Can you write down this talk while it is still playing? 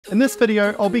In this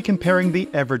video, I'll be comparing the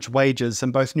average wages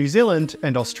in both New Zealand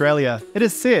and Australia. It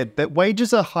is said that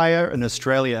wages are higher in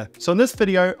Australia, so in this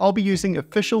video, I'll be using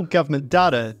official government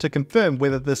data to confirm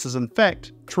whether this is in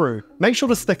fact true. Make sure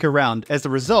to stick around as the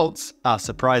results are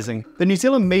surprising. The New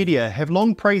Zealand media have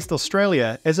long praised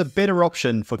Australia as a better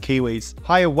option for Kiwis.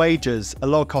 Higher wages, a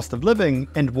lower cost of living,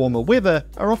 and warmer weather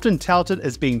are often touted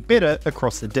as being better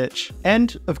across the ditch.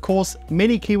 And, of course,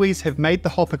 many Kiwis have made the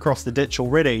hop across the ditch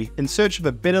already in search of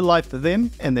a better life for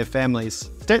them and their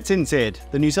families. Stats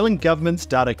NZ, the New Zealand government's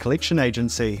data collection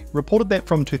agency, reported that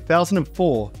from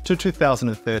 2004 to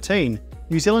 2013,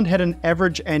 New Zealand had an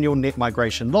average annual net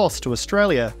migration loss to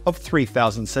Australia of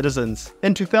 3,000 citizens.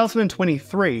 In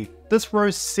 2023, this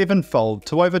rose sevenfold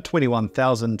to over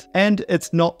 21,000, and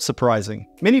it's not surprising.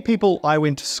 Many people I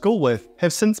went to school with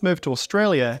have since moved to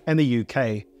Australia and the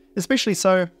UK, especially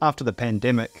so after the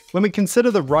pandemic. When we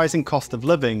consider the rising cost of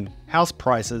living, house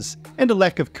prices, and a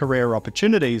lack of career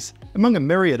opportunities, among a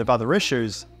myriad of other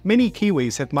issues, many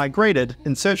Kiwis have migrated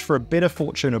in search for a better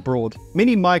fortune abroad.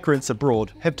 Many migrants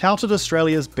abroad have touted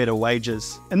Australia's better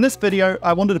wages. In this video,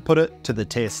 I wanted to put it to the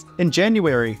test. In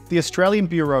January, the Australian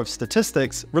Bureau of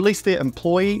Statistics released their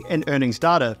employee and earnings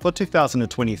data for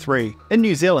 2023. In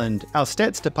New Zealand, our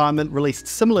stats department released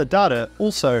similar data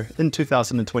also in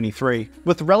 2023.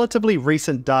 With relatively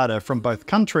recent data from both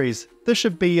countries, this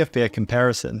should be a fair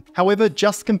comparison. However,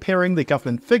 just comparing the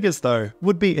government figures though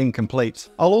would be incomplete.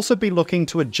 I'll also be looking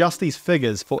to adjust these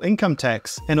figures for income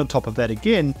tax, and on top of that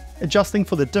again, adjusting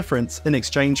for the difference in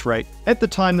exchange rate. At the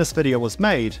time this video was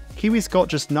made, Kiwis got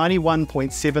just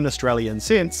 91.7 Australian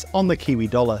cents on the Kiwi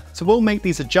dollar, so we'll make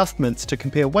these adjustments to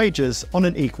compare wages on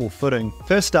an equal footing.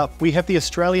 First up, we have the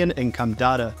Australian income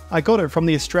data. I got it from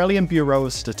the Australian Bureau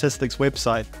of Statistics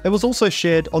website. It was also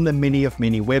shared on the Many of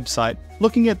Many website,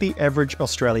 looking at the average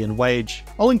Australian wage.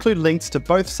 I'll include links to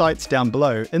both sites down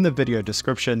below in the video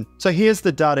description. So here's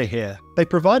the data here. They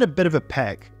provide a bit of a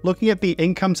pack, looking at the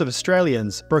incomes of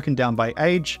Australians broken down by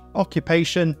age,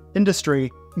 occupation,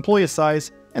 industry, employer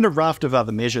size, and a raft of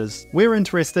other measures. We're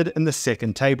interested in the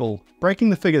second table, breaking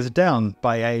the figures down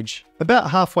by age.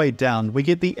 About halfway down, we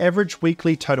get the average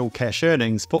weekly total cash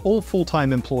earnings for all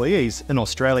full-time employees in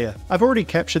Australia. I've already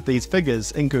captured these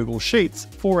figures in Google Sheets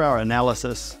for our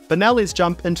analysis. But now let's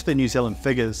jump into the New Zealand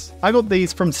figures. I got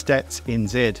these from Stats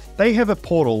NZ. They have a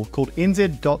portal called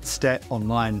nz.stat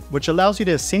online, which allows you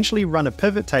to essentially run a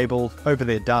pivot table over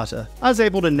their data. I was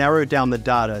able to narrow down the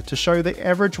data to show the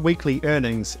average weekly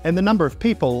earnings and the number of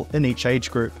people in each age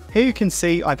group. Here you can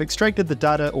see I've extracted the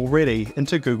data already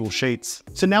into Google Sheets.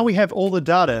 So now we have all the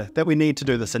data that we need to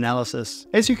do this analysis.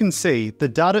 As you can see, the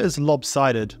data is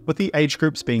lopsided, with the age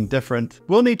groups being different.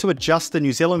 We'll need to adjust the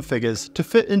New Zealand figures to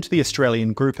fit into the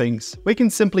Australian groupings. We can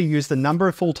simply use the number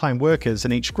of full-time workers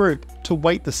in each group to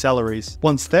weight the salaries.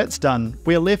 Once that's done,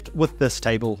 we are left with this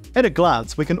table. At a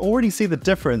glance, we can already see the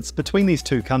difference between these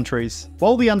two countries.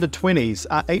 While the under 20s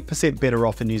are 8% better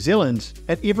off in New Zealand,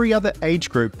 at every other age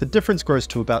group the difference grows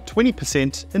to about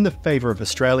 20% in the favour of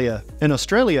Australia. In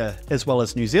Australia, as well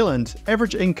as New Zealand,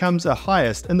 average incomes are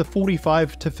highest in the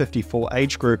 45 to 54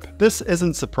 age group. This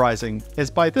isn't surprising,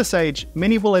 as by this age,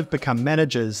 many will have become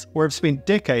managers or have spent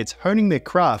decades honing their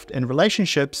craft and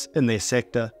relationships in their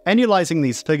sector. Annualizing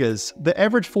these figures, the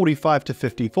average 45 to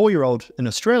 54-year-old in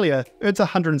Australia earns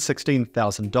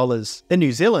 $116,000. In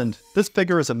New Zealand, this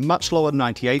figure is a much lower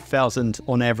 $98,000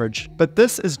 on average. But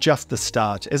this is just the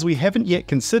start, as we haven't yet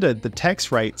considered the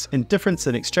tax rates and difference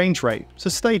in exchange rate, so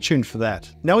stay tuned for that.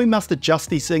 Now we must adjust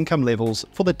these income levels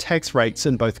for the tax rates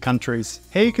in both countries.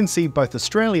 Here you can see both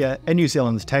Australia and New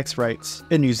Zealand's tax rates.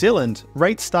 In New Zealand,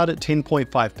 rates start at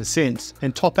 10.5%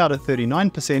 and top out at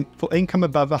 39% for income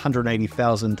above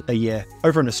 $180,000 a year.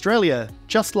 Over in Australia,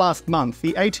 just last month,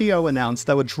 the ATO announced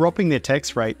they were dropping their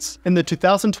tax rates. In the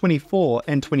 2024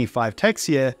 and 25 tax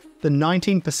year, the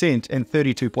 19% and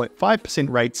 32.5%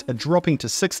 rates are dropping to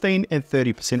 16% and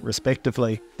 30%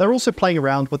 respectively. They're also playing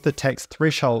around with the tax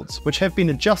thresholds, which have been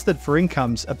adjusted for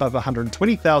incomes above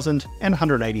 $120,000 and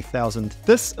 $180,000.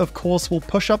 This, of course, will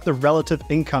push up the relative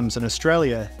incomes in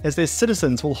Australia, as their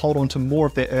citizens will hold on to more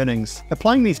of their earnings.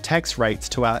 Applying these tax rates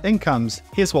to our incomes,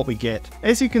 here's what we get.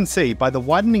 As you can see, by the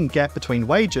widening gap between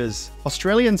wages,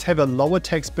 Australians have a lower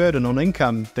tax burden on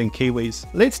income than Kiwis.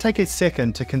 Let's take a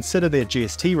second to consider their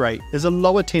GST rate is a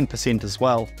lower 10% as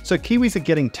well. So Kiwis are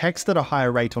getting taxed at a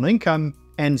higher rate on income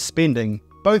and spending,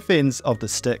 both ends of the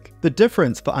stick. The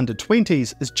difference for under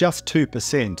 20s is just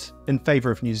 2% in favour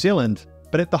of New Zealand,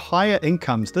 but at the higher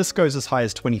incomes this goes as high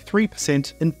as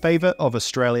 23% in favour of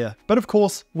Australia. But of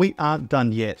course, we aren't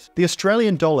done yet. The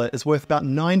Australian dollar is worth about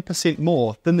 9%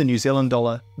 more than the New Zealand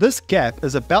dollar. This gap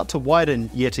is about to widen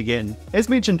yet again. As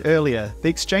mentioned earlier, the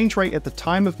exchange rate at the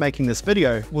time of making this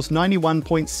video was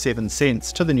 91.7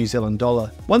 cents to the New Zealand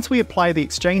dollar. Once we apply the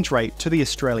exchange rate to the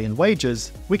Australian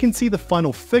wages, we can see the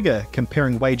final figure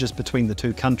comparing wages between the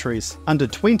two countries. Under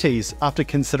 20s, after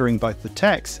considering both the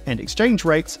tax and exchange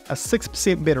rates, are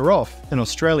 6% better off in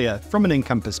Australia from an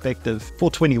income perspective.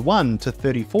 For 21 to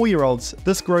 34-year-olds,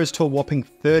 this grows to a whopping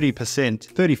 30%.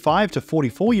 35 to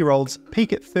 44-year-olds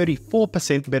peak at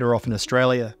 34% better off in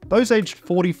Australia. Those aged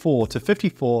 44 to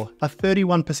 54 are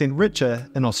 31% richer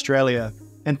in Australia.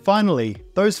 And finally,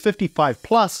 those 55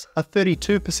 plus are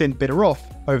 32% better off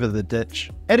over the ditch.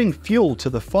 Adding fuel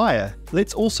to the fire,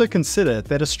 let's also consider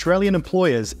that Australian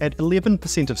employers add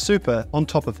 11% of super on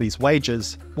top of these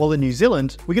wages, while in New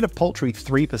Zealand we get a paltry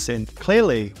 3%.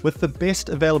 Clearly, with the best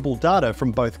available data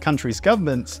from both countries'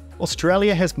 governments,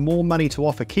 Australia has more money to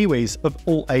offer Kiwis of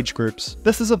all age groups.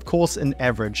 This is of course an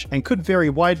average and could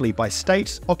vary widely by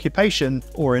state, occupation,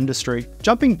 or industry.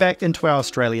 Jumping back into our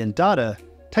Australian data,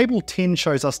 Table 10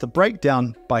 shows us the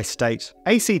breakdown by state.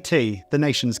 ACT, the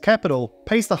nation's capital,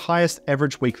 pays the highest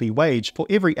average weekly wage for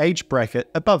every age bracket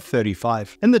above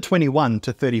 35. In the 21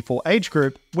 to 34 age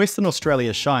group, Western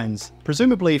Australia shines,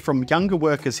 presumably from younger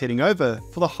workers heading over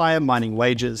for the higher mining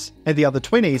wages, and the other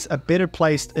 20s are better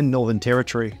placed in Northern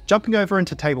Territory. Jumping over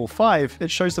into Table 5,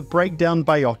 it shows the breakdown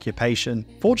by occupation.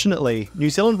 Fortunately, New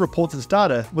Zealand reports its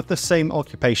data with the same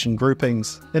occupation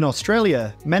groupings. In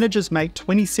Australia, managers make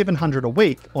 $2,700 a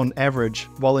week on average,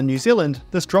 while in New Zealand,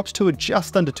 this drops to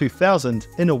just under $2,000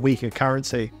 in a weaker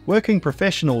currency. Working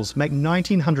professionals make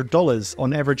 $1,900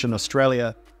 on average in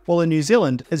Australia, while in New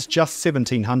Zealand it's just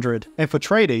 $1,700. And for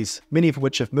tradies, many of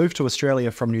which have moved to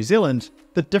Australia from New Zealand,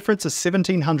 the difference is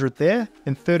 $1,700 there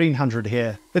and $1,300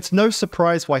 here. It's no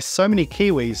surprise why so many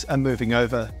Kiwis are moving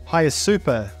over. Higher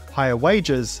super, higher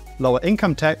wages, lower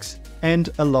income tax, and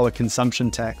a lower consumption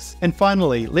tax. And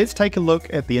finally, let's take a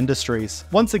look at the industries.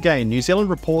 Once again, New Zealand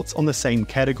reports on the same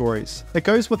categories. It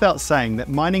goes without saying that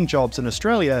mining jobs in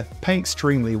Australia pay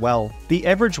extremely well. The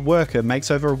average worker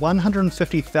makes over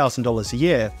 $150,000 a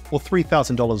year, or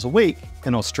 $3,000 a week,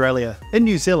 in Australia. In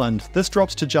New Zealand, this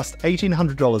drops to just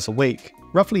 $1,800 a week,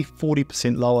 roughly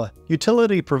 40% lower.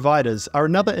 Utility providers are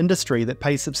another industry that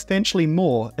pays substantially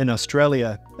more in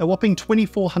Australia, a whopping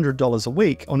 $2,400 a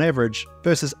week on average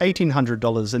versus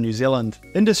 $1,800 in New Zealand.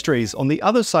 Industries on the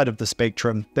other side of the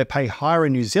spectrum that pay higher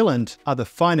in New Zealand are the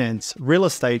finance, real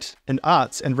estate, and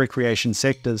arts and recreation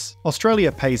sectors.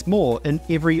 Australia pays more in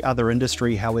every other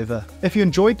industry, however. If you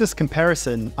enjoyed this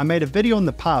comparison, I made a video in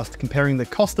the past comparing the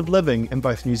cost of living in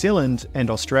both New Zealand and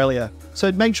Australia,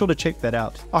 so make sure to check that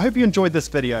out. I hope you enjoyed this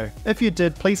video. If you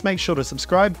did, please make sure to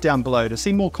subscribe down below to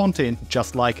see more content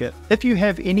just like it. If you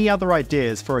have any other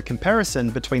ideas for a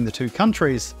comparison between the two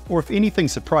countries, or if anything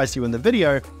surprised you in the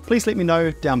video, please let me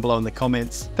know down below in the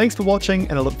comments. Thanks for watching,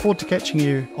 and I look forward to catching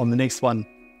you on the next one.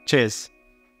 Cheers.